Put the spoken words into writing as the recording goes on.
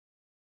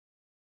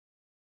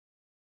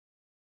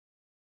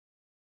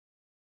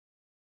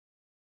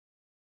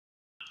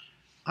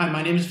Hi,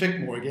 my name is Vic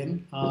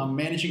Morgan. I'm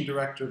Managing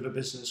Director of a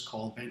business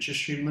called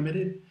VentureStream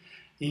Limited.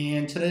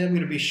 And today I'm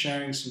going to be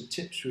sharing some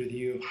tips with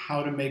you of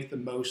how to make the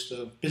most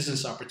of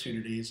business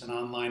opportunities in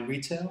online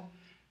retail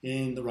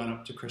in the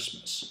run-up to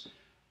Christmas.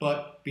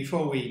 But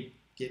before we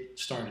get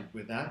started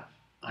with that,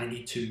 I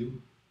need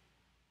to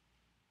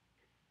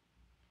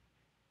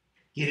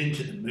get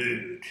into the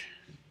mood.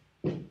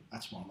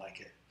 That's more like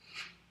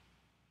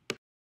it.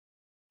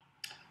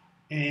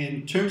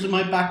 In terms of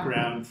my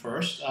background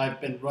first,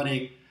 I've been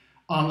running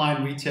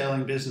online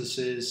retailing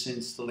businesses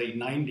since the late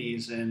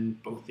 90s in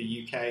both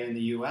the UK and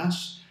the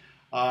US,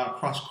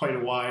 across quite a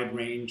wide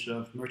range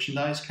of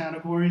merchandise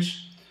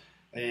categories.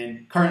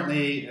 And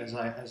currently, as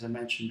I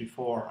mentioned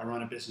before, I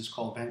run a business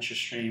called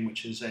VentureStream,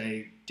 which is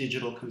a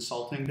digital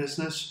consulting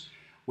business,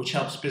 which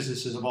helps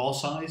businesses of all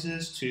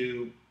sizes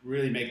to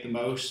really make the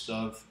most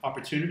of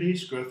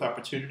opportunities, growth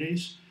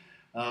opportunities,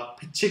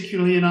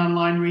 particularly in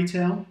online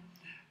retail,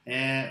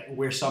 and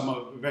where some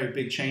of very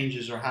big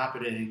changes are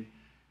happening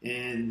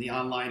in the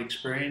online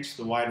experience,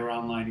 the wider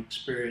online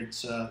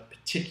experience,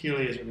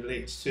 particularly as it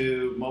relates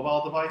to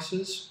mobile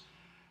devices,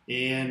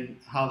 and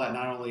how that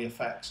not only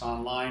affects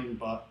online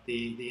but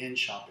the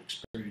in-shop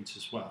experience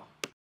as well.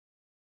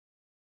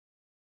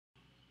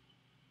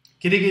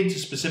 Getting into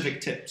specific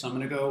tips, I'm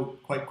going to go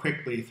quite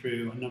quickly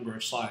through a number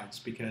of slides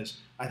because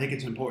I think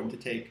it's important to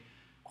take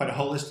quite a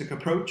holistic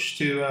approach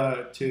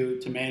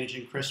to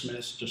managing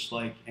Christmas, just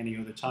like any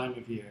other time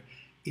of year.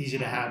 Easy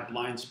to have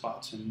blind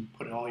spots and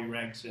put all your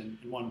eggs in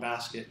one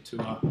basket, to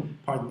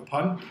pardon the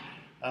pun.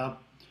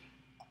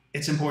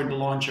 It's important to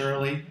launch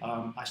early.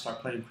 I start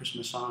playing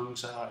Christmas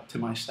songs to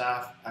my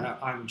staff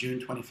on June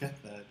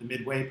 25th, the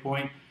midway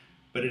point.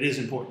 But it is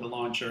important to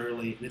launch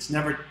early, and it's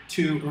never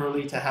too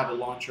early to have a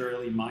launch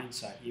early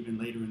mindset, even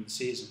later in the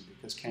season,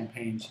 because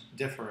campaigns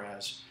differ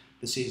as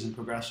the season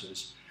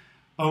progresses.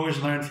 Always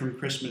learn from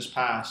Christmas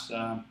past.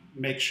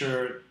 Make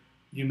sure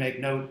you make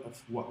note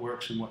of what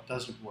works and what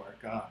doesn't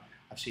work.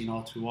 I've seen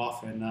all too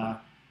often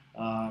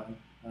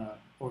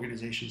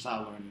organizations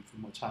not learning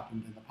from what's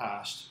happened in the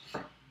past.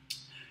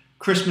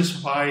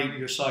 Christmasify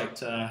your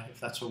site, if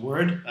that's a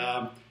word.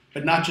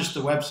 But not just the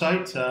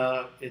website,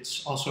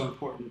 it's also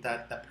important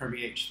that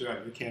permeates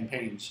throughout your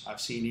campaigns. I've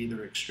seen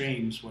either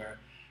extremes where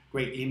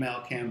great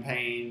email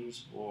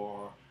campaigns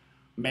or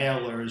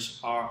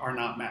mailers are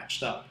not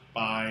matched up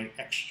by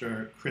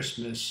extra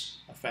Christmas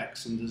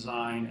effects and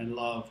design and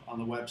love on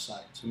the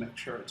website. So make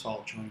sure it's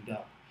all joined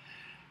up.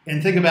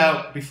 And think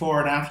about before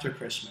and after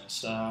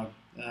Christmas.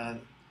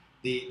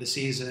 The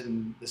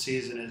season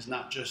is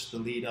not just the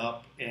lead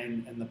up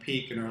and the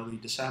peak in early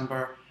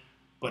December,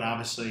 but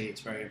obviously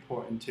it's very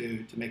important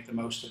to make the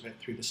most of it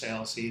through the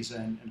sales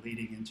season and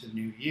leading into the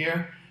new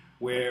year,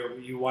 where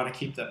you want to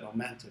keep that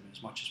momentum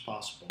as much as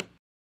possible.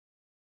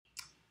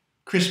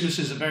 Christmas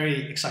is a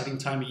very exciting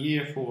time of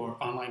year for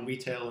online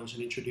retailers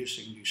and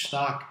introducing new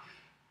stock.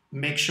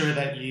 Make sure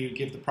that you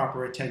give the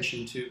proper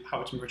attention to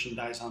how it's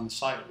merchandised on the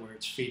site, where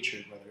it's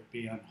featured, whether it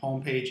be on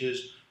home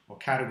pages or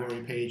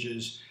category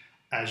pages.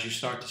 As you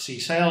start to see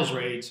sales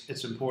rates,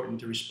 it's important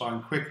to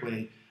respond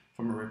quickly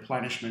from a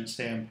replenishment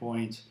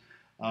standpoint.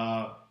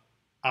 Out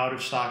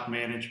of stock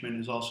management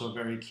is also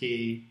very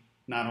key,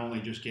 not only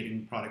just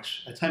getting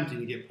products, attempting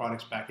to get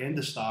products back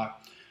into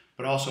stock,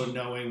 but also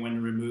knowing when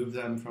to remove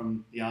them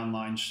from the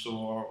online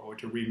store or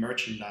to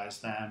re-merchandise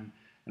them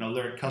and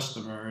alert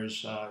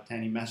customers to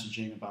any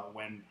messaging about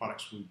when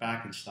products will be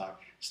back in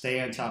stock.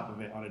 Stay on top of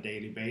it on a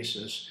daily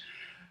basis.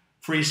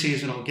 Free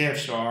seasonal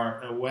gifts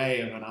are a way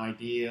of an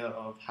idea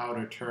of how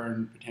to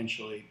turn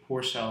potentially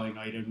poor selling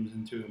items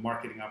into a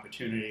marketing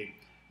opportunity,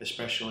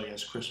 especially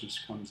as Christmas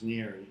comes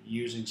near,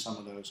 using some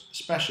of those,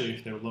 especially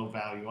if they're low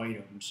value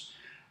items,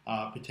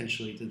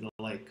 potentially to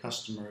delight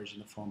customers in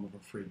the form of a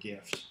free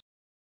gift.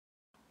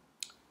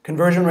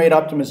 Conversion rate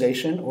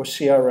optimization, or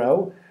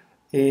CRO,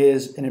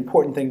 is an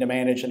important thing to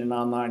manage in an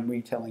online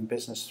retailing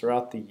business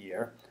throughout the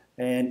year.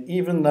 And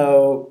even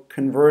though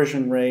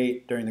conversion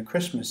rate during the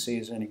Christmas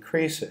season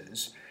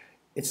increases,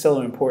 it's still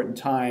an important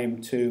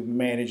time to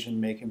manage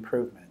and make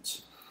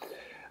improvements.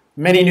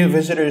 Many new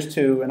visitors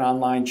to an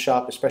online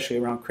shop, especially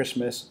around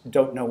Christmas,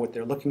 don't know what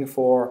they're looking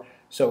for,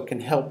 so it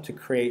can help to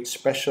create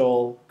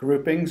special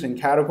groupings and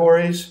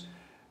categories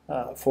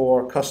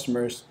for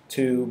customers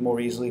to more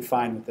easily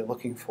find what they're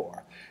looking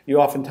for. You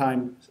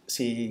oftentimes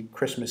see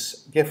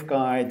Christmas gift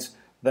guides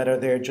that are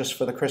there just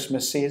for the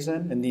Christmas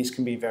season, and these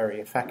can be very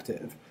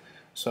effective.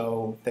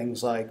 So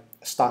things like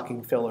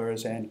stocking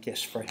fillers and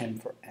gifts for him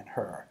and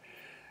her.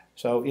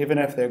 So even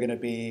if they're going to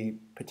be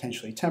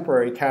potentially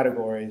temporary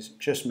categories, it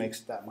just makes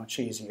it that much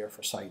easier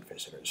for site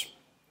visitors.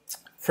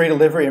 Free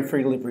delivery and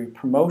free delivery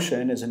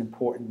promotion is an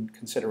important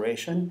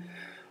consideration.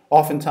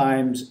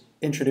 Oftentimes,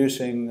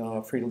 introducing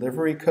a free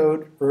delivery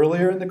code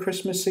earlier in the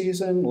Christmas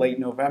season, late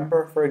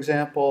November, for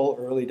example,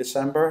 early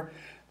December,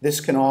 this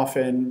can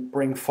often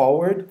bring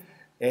forward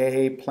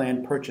a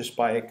planned purchase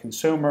by a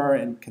consumer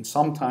and can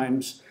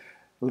sometimes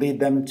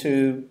lead them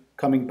to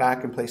coming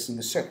back and placing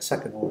a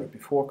second order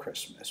before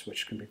Christmas,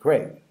 which can be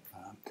great.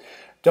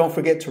 Don't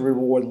forget to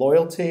reward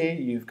loyalty.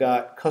 You've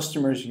got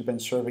customers you've been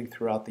serving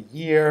throughout the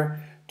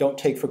year. Don't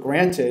take for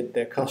granted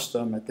their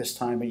custom at this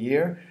time of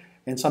year.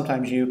 And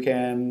sometimes you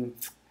can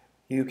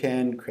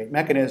create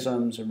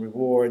mechanisms and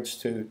rewards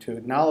to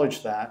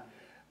acknowledge that,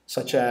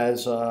 such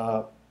as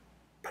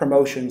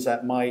promotions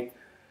that might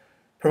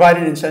provide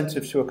an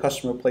incentive to a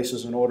customer who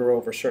places an order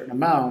over a certain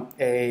amount,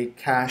 a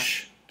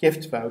cash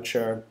gift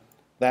voucher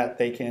that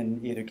they can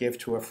either give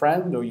to a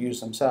friend or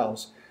use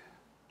themselves.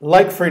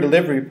 Like free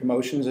delivery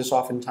promotions, this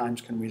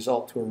oftentimes can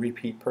result to a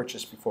repeat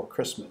purchase before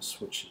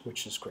Christmas,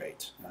 which is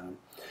great.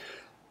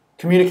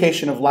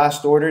 Communication of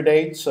last order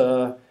dates,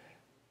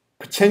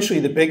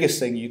 potentially the biggest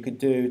thing you could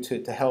do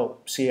to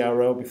help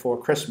CRO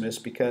before Christmas,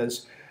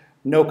 because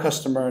no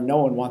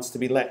one wants to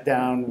be let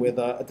down with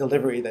a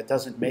delivery that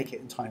doesn't make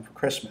it in time for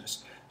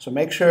Christmas. So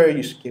make sure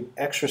you give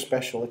extra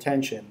special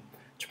attention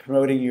to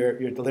promoting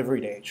your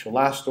delivery dates, your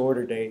last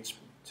order dates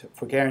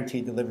for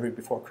guaranteed delivery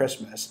before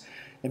Christmas.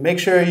 And make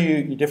sure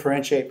you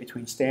differentiate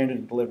between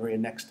standard delivery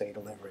and next day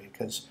delivery,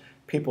 because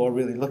people are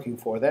really looking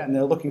for that, and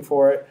they're looking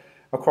for it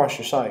across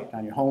your site,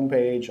 on your home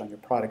page, on your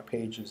product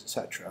pages,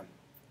 etc.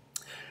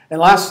 And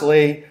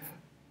lastly,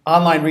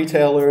 online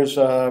retailers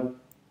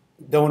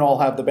don't all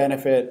have the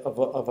benefit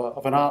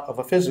of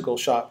a physical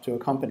shop to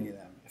accompany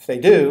them. If they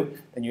do,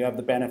 then you have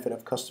the benefit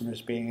of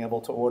customers being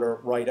able to order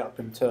right up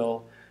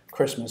until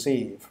Christmas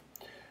Eve.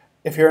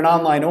 If you're an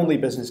online-only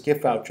business,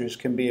 gift vouchers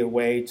can be a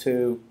way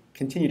to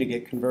continue to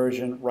get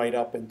conversion right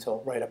up until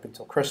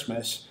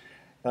Christmas,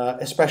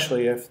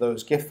 especially if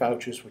those gift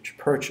vouchers which you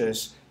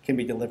purchase can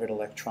be delivered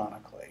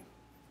electronically.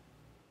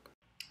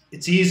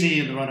 It's easy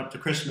in the run-up to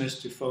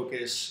Christmas to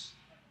focus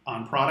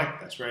on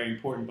product. That's very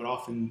important, but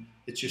often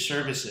it's your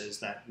services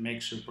that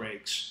makes or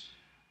breaks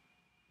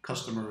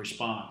customer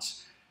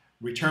response.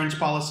 Returns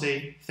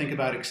policy, think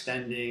about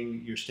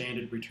extending your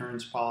standard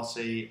returns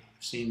policy.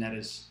 I've seen that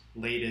as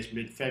late as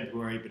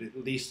mid-February, but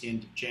at least the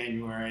end of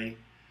January,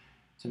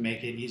 to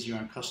make it easier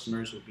on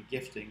customers who will be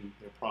gifting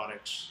their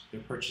products, their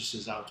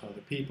purchases out to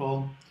other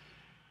people.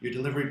 Your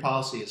delivery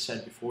policy, as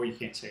said before, you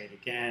can't say it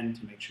again,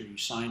 to make sure you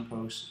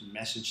signpost and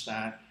message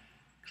that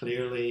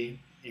clearly,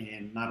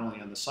 and not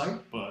only on the site,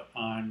 but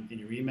in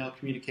your email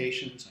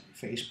communications, on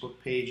your Facebook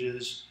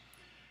pages.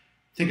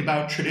 Think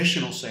about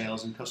traditional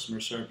sales and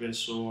customer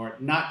service, or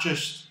not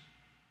just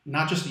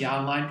the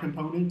online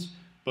component,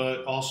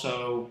 but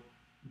also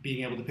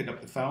being able to pick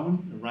up the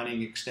phone,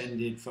 running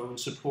extended phone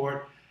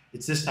support.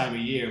 It's this time of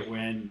year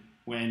when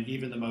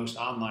even the most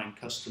online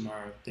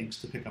customer thinks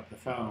to pick up the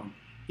phone.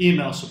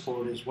 Email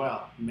support as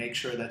well. Make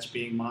sure that's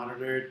being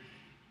monitored.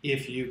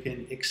 If you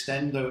can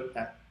extend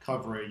that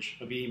coverage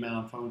of email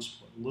and phone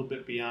support a little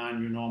bit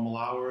beyond your normal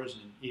hours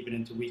and even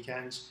into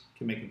weekends,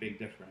 can make a big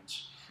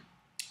difference.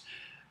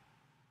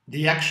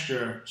 The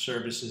extra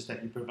services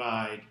that you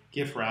provide,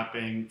 gift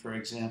wrapping, for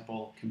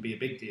example, can be a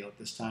big deal at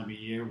this time of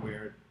year,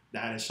 where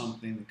that is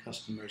something that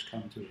customers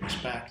come to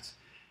expect.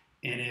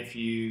 And if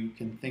you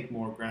can think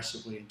more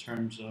aggressively in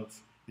terms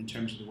of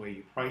the way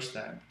you price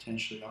that,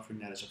 potentially offering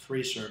that as a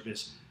free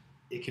service,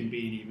 it can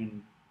be an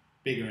even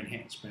bigger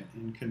enhancement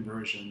in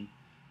conversion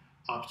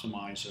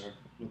optimizer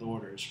with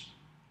orders.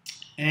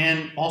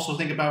 And also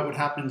think about what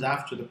happens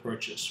after the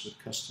purchase with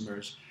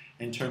customers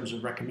in terms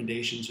of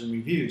recommendations and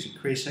reviews.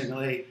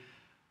 Increasingly,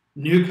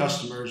 new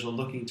customers are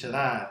looking to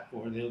that,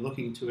 or they're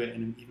looking to it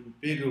in an even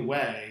bigger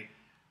way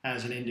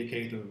as an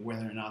indicator of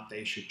whether or not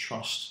they should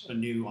trust a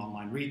new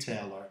online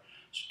retailer.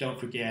 So don't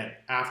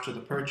forget, after the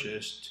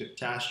purchase,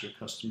 to ask your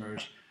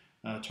customers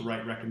to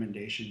write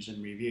recommendations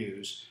and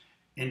reviews,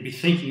 and be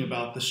thinking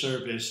about the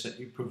service that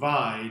you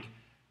provide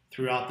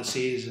throughout the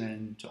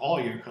season to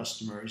all your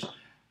customers,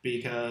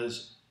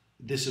 because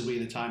this will be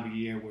the time of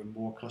year where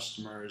more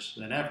customers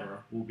than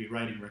ever will be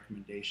writing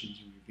recommendations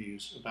and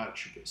reviews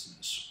about your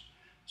business.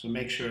 So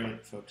make sure to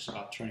focus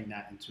about turning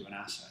that into an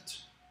asset.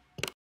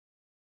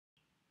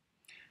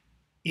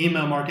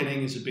 Email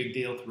marketing is a big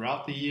deal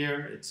throughout the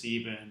year. It's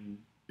even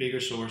bigger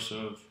source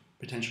of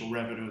potential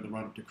revenue in the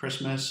run up to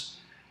Christmas.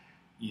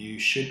 You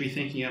should be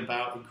thinking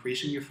about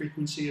increasing your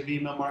frequency of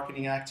email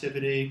marketing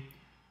activity,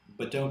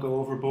 but don't go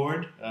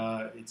overboard.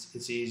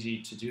 It's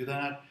easy to do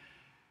that.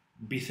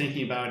 Be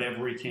thinking about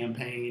every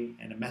campaign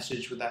and a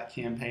message with that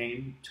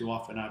campaign. Too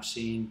often I've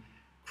seen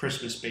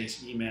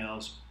Christmas-based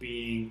emails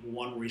being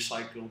one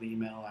recycled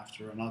email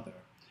after another.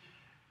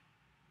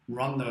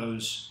 Run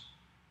those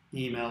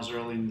emails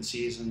early in the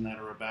season that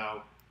are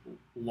about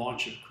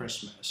launch of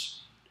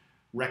Christmas,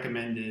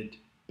 recommended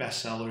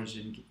bestsellers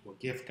or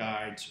gift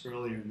guides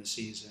earlier in the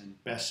season,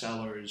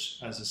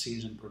 bestsellers as the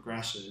season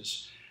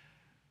progresses,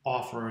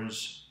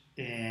 offers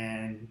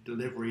and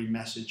delivery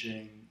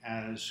messaging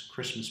as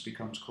Christmas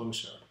becomes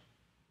closer.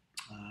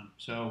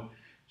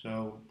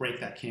 So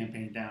break that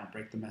campaign down,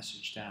 break the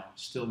message down,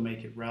 still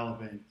make it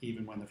relevant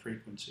even when the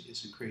frequency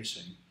is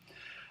increasing.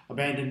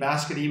 Abandoned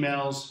basket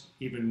emails,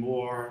 even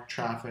more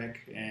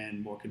traffic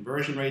and more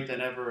conversion rate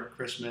than ever at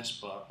Christmas,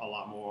 but a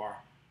lot more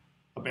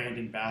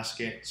abandoned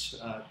baskets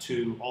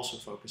to also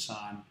focus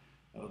on.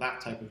 That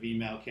type of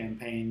email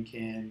campaign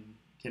can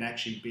can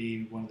actually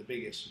be one of the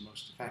biggest and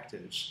most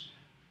effective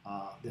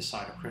this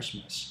side of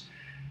Christmas.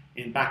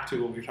 And back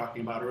to what we were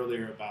talking about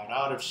earlier about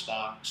out of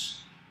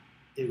stocks,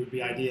 it would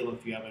be ideal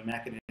if you have a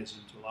mechanism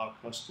to allow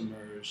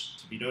customers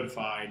to be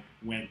notified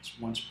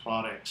once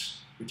products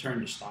return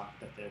to stock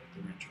that they're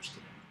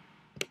interested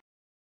in.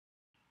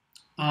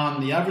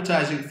 On the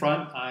advertising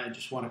front, I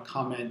just want to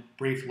comment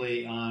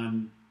briefly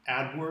on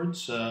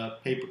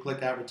AdWords,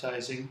 pay-per-click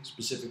advertising,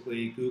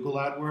 specifically Google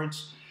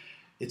AdWords.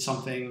 It's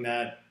something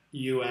that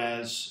you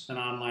as an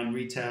online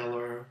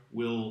retailer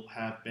will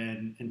have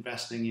been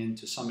investing in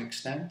to some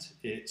extent.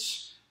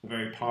 It's a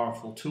very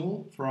powerful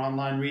tool for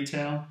online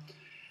retail.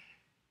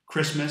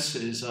 Christmas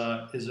is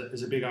a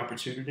big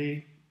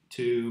opportunity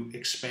to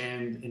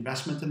expand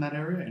investment in that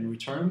area in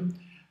return.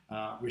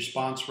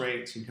 Response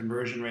rates and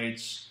conversion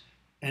rates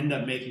end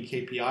up making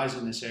KPIs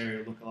in this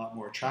area look a lot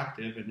more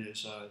attractive, and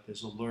there's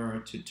a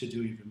lure to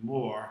do even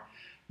more.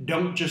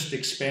 Don't just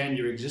expand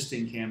your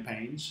existing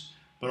campaigns,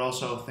 but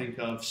also think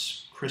of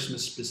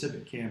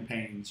Christmas-specific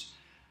campaigns.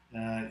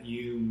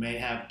 You may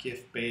have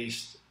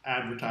gift-based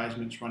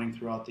advertisements running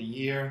throughout the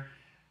year.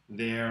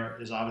 There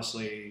is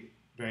obviously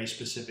very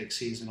specific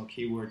seasonal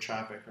keyword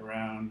traffic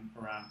around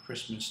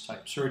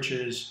Christmas-type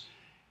searches.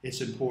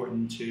 It's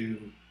important to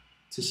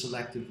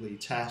selectively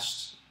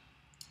test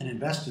and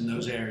invest in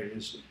those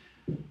areas,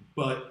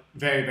 but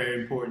very,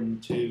 very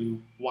important to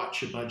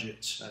watch your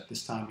budgets at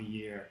this time of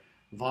year.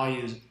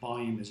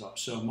 Volume is up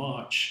so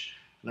much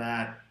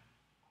that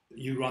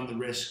you run the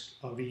risk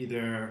of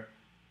either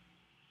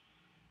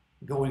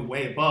going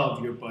way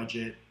above your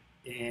budget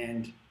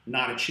and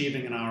not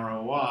achieving an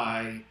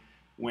ROI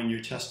when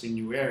you're testing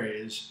new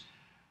areas.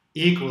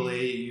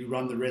 Equally, you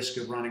run the risk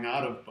of running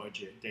out of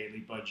daily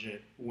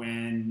budget,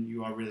 when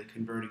you are really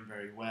converting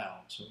very well.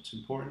 So it's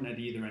important at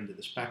either end of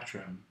the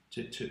spectrum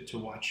to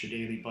watch your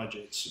daily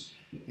budgets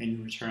and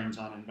your returns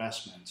on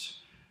investments.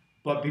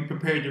 But be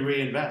prepared to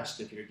reinvest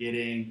if you're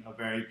getting a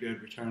very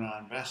good return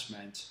on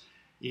investment.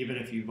 Even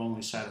if you've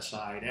only set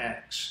aside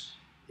X,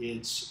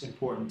 it's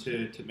important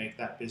to make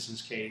that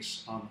business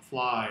case on the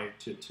fly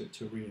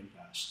to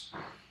reinvest.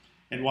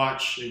 And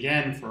watch,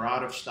 again, for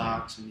out of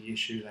stocks and the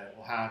issue that it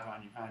will have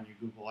on your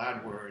Google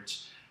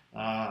AdWords.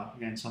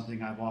 Again,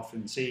 something I've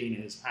often seen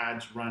is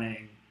ads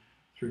running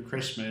through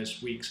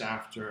Christmas weeks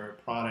after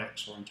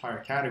products or entire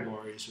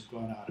categories have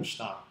gone out of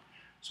stock.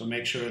 So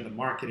make sure the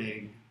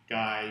marketing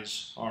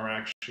guys are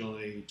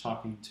actually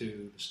talking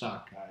to the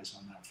stock guys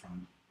on that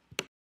front.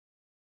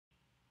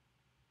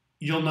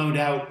 You'll no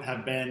doubt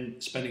have been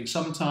spending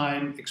some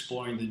time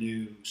exploring the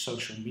new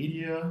social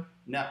media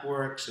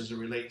networks as it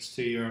relates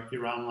to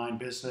your online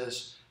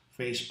business.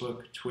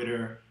 Facebook,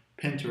 Twitter,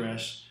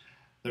 Pinterest,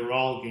 they're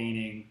all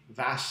gaining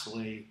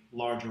vastly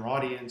larger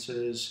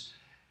audiences.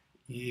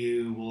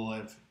 You will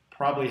have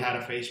probably had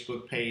a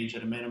Facebook page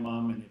at a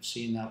minimum and have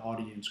seen that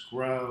audience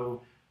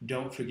grow.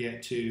 Don't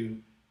forget to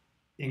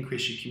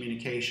increase your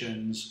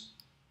communications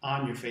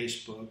on your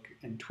Facebook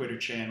and Twitter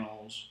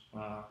channels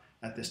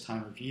at this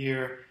time of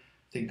year.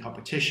 Think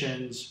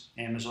competitions.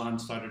 Amazon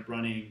started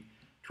running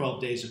 12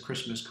 days of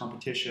Christmas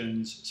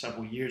competitions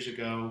several years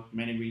ago.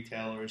 Many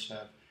retailers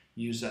have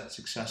used that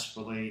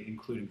successfully,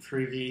 including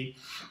Freebie.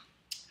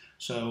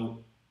 So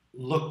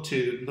look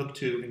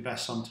to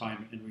invest some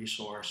time and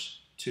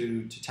resource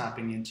to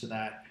tapping into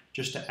that,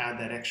 just to add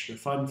that extra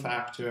fun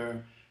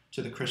factor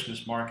to the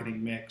Christmas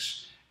marketing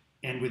mix.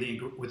 And with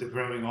the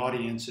growing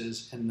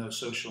audiences and those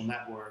social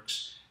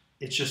networks,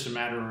 it's just a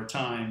matter of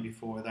time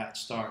before that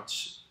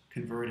starts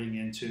converting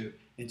into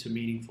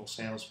meaningful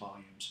sales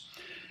volumes.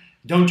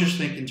 Don't just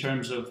think in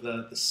terms of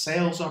the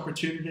sales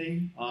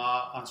opportunity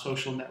on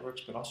social networks,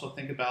 but also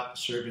think about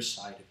the service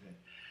side of it.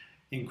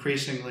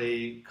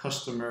 Increasingly,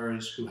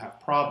 customers who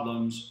have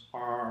problems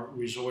are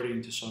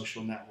resorting to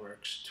social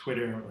networks,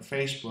 Twitter or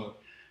Facebook,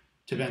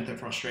 to vent their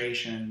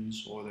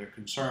frustrations or their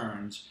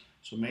concerns.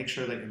 So make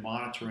sure that you're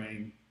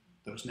monitoring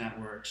those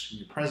networks and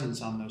your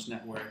presence on those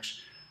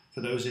networks for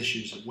those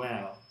issues as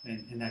well,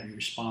 and that you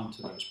respond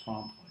to those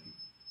promptly.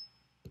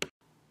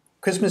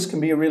 Christmas can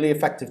be a really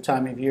effective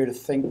time of year to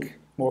think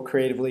more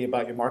creatively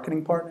about your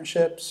marketing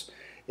partnerships.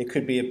 It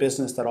could be a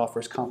business that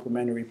offers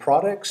complementary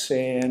products,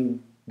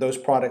 and those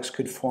products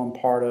could form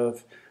part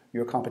of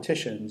your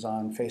competitions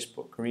on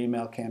Facebook or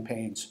email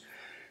campaigns.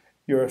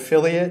 Your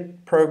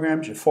affiliate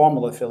programs, your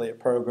formal affiliate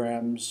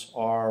programs,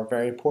 are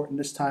very important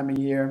this time of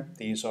year.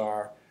 These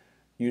are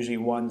usually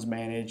ones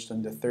managed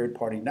under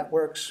third-party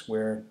networks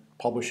where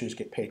publishers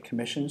get paid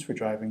commissions for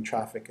driving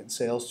traffic and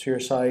sales to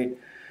your site.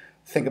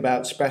 Think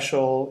about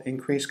special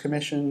increased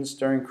commissions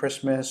during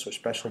Christmas or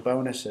special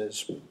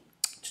bonuses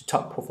to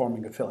top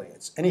performing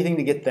affiliates. Anything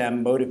to get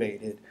them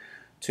motivated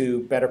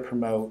to better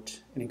promote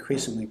and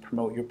increasingly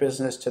promote your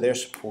business to their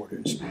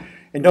supporters.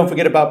 And don't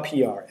forget about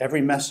PR. Every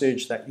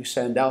message that you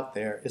send out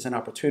there is an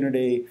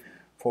opportunity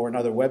for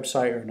another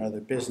website or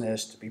another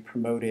business to be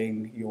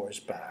promoting yours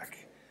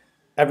back.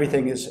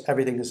 Everything is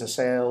a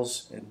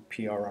sales and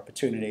PR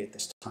opportunity at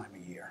this time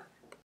of year.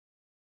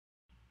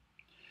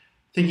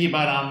 Thinking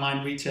about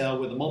online retail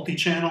with a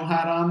multi-channel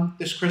hat on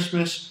this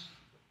Christmas,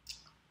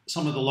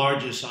 some of the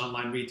largest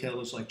online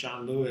retailers like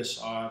John Lewis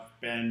have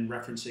been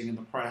referencing in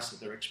the press that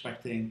they're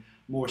expecting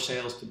more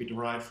sales to be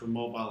derived from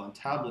mobile and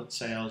tablet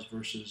sales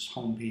versus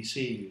home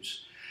PC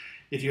use.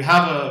 If you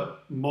have a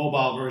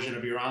mobile version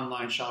of your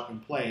online shop in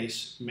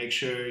place, make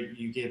sure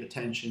you give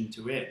attention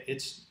to it.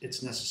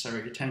 It's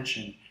necessary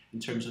attention in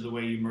terms of the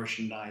way you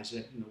merchandise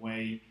it and the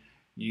way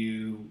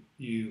you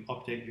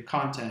update your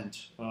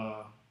content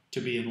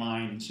to be in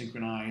line and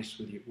synchronized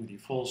with your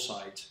full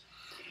site.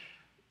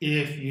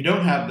 If you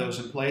don't have those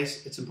in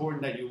place, it's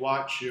important that you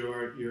watch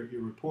your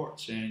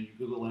reports and your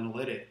Google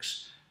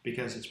Analytics,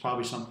 because it's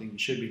probably something you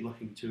should be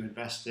looking to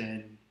invest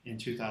in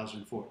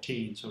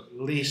 2014. So at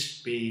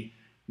least be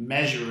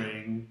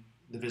measuring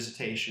the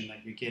visitation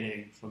that you're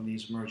getting from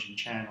these emerging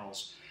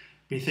channels.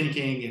 Be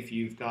thinking, if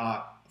you've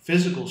got a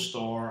physical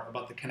store,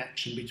 about the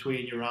connection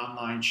between your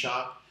online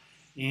shop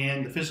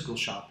and the physical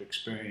shop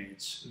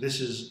experience.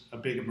 This is a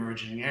big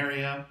emerging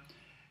area.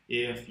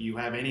 If you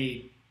have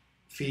any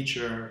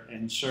feature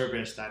and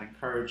service that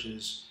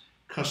encourages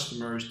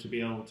customers to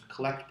be able to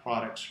collect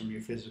products from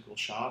your physical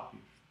shop,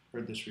 you've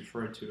heard this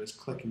referred to as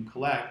click and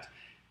collect,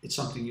 it's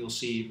something you'll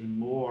see even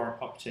more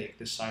uptake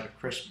this side of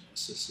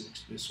Christmas.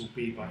 This will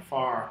be by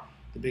far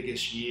the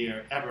biggest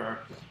year ever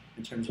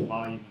in terms of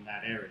volume in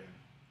that area.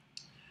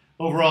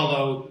 Overall,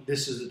 though,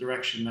 this is the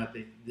direction that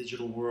the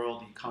digital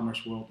world, the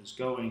e-commerce world is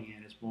going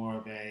in. It's more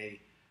of a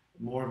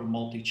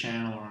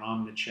multi-channel or an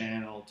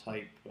omni-channel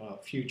type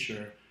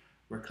future,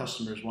 where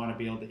customers want to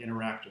be able to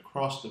interact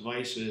across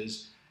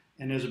devices,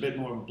 and there's a bit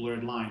more of a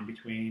blurred line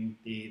between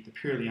the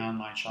purely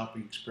online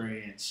shopping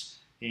experience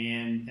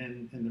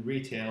and the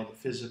retail, the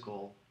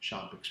physical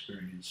shop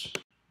experience.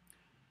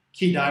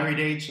 Key diary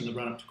dates in the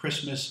run-up to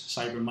Christmas.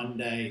 Cyber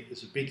Monday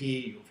is a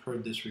biggie. You've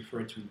heard this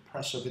referred to in the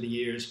press over the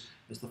years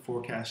as the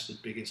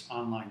forecasted biggest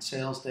online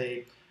sales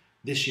day.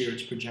 This year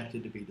it's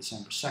projected to be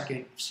December 2nd.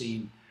 We've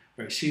seen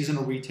very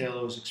seasonal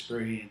retailers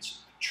experience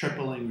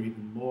tripling or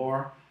even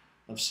more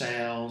of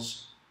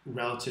sales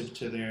relative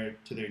to their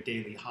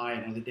daily high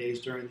in other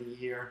days during the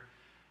year.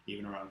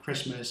 Even around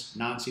Christmas,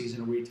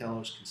 non-seasonal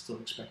retailers can still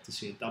expect to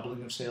see a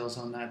doubling of sales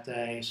on that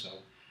day. So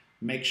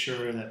make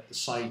sure that the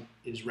site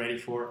is ready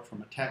for it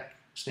from a tech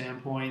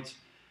standpoint,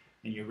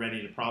 and you're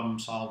ready to problem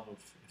solve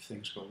if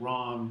things go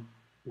wrong.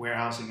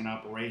 Warehousing and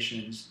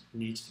operations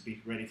needs to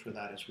be ready for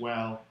that as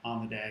well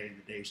on the day and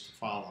the days to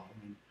follow.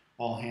 I mean,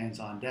 all hands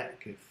on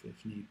deck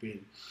if need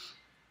be.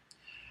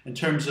 In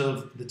terms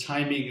of the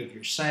timing of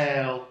your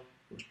sale,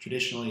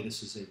 traditionally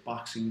this is a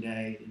Boxing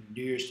Day and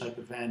New Year's type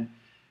event.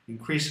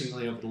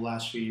 Increasingly over the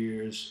last few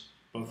years,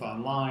 both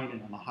online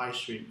and on the high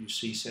street, you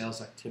see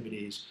sales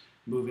activities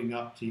moving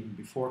up to even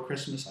before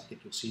Christmas. I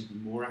think you'll see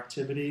even more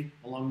activity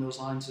along those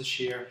lines this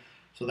year.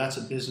 So that's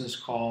a business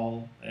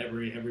call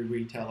every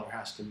retailer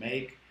has to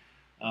make.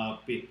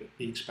 Be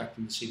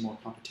expecting to see more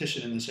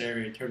competition in this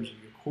area in terms of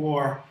your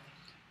core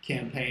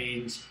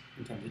campaigns,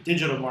 in terms of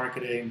digital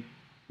marketing.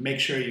 Make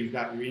sure you've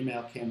got your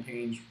email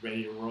campaigns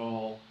ready to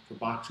roll for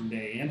Boxing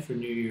Day and for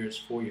New Year's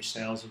for your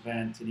sales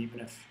event. And even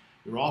if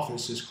your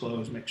office is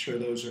closed, make sure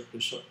those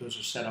are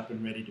set up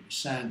and ready to be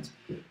sent,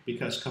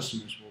 because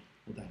customers will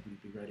definitely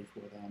be ready for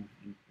them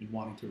and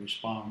wanting to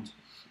respond.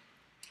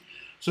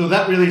 So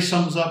that really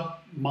sums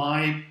up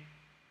my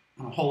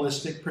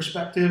holistic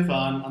perspective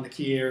on the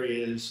key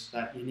areas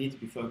that you need to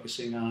be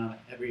focusing on,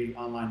 every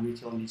online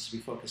retailer needs to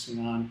be focusing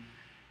on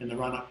in the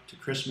run-up to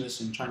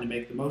Christmas, and trying to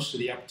make the most of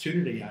the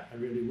opportunity. I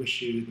really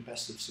wish you the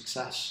best of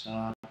success.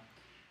 And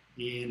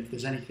if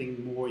there's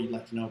anything more you'd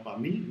like to know about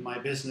me and my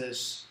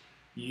business,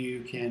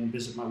 you can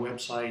visit my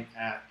website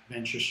at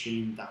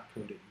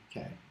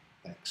venturestream.co.uk.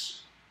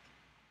 Thanks.